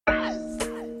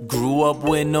Grew up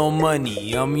with no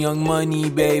money, I'm Young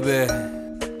Money, baby.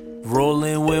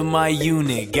 Rolling with my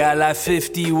unit, got like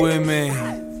 50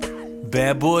 women.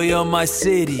 Bad boy of my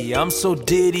city, I'm so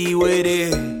diddy with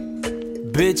it.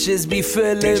 Bitches be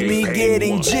feeling me,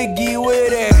 getting jiggy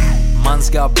with it.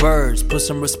 Mine's got birds, put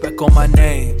some respect on my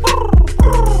name.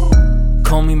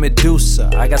 Call me Medusa,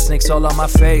 I got snakes all on my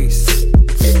face.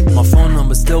 My phone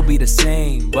number still be the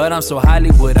same, but I'm so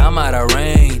Hollywood, I'm out of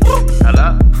range.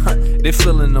 Hello? They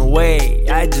feeling the way,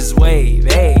 I just wave,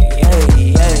 hey,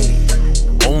 hey,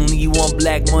 hey. Only want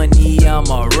black money, I'm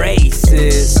a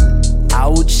racist. I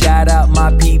would shout out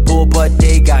my people, but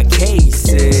they got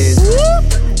cases.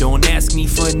 Don't ask me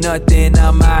for nothing,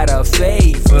 I'm out of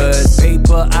favors.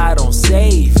 Paper, I don't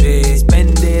save it,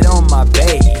 spend it on my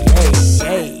bae, hey,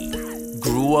 hey.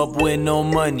 Grew up with no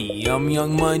money, I'm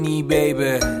Young Money,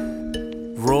 baby.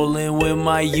 Rolling with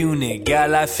my unit, got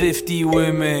like 50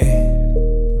 women.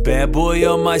 Bad boy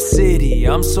of my city,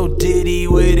 I'm so diddy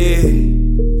with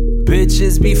it.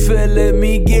 Bitches be feeling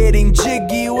me, getting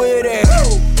jiggy with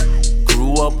it.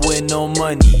 Grew up with no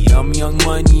money, I'm Young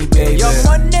Money, baby. Young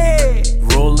Money.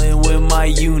 Rolling with my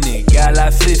unit, got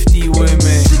like 50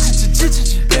 women.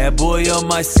 Bad boy of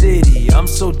my city, I'm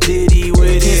so diddy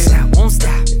with it. Won't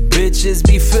stop. Bitches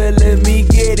be feeling me,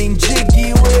 getting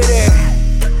jiggy with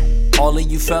it. All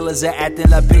of you fellas are acting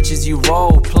like bitches, you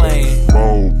role playing.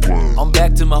 I'm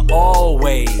back to my old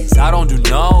ways, I don't do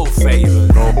no favors.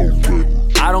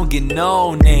 I don't get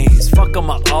no names, fuck on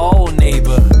my old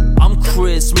neighbor. I'm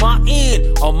Chris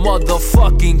Martin, a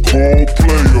motherfucking ball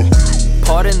player.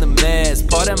 Pardon the mess,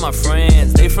 pardon my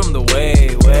friends, they from the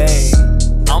way.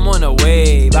 I'm on a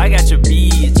wave, I got your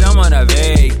beach, I'm on a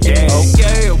vacay.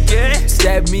 Okay.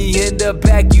 Stab me in the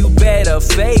back, you better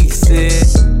face it.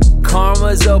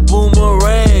 Karma's a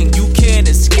boomerang, you can't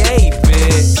escape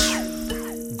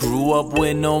it. Grew up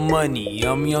with no money,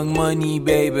 I'm Young Money,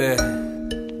 baby.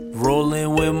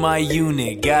 Rolling with my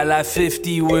unit, got like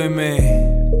 50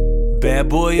 women. Bad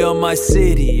boy of my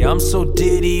city, I'm so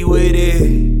diddy with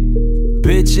it.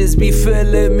 Bitches be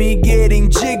feeling me, getting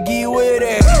jiggy with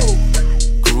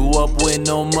it. Grew up with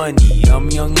no money, I'm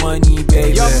Young Money,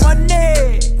 baby. Young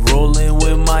Money. Rolling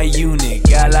with my unit,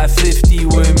 got like 50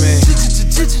 women.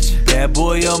 Bad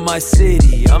boy of my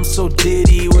city, I'm so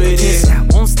diddy with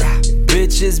it. Won't stop.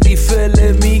 Bitches be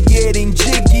feeling me, getting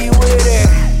jiggy with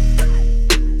it.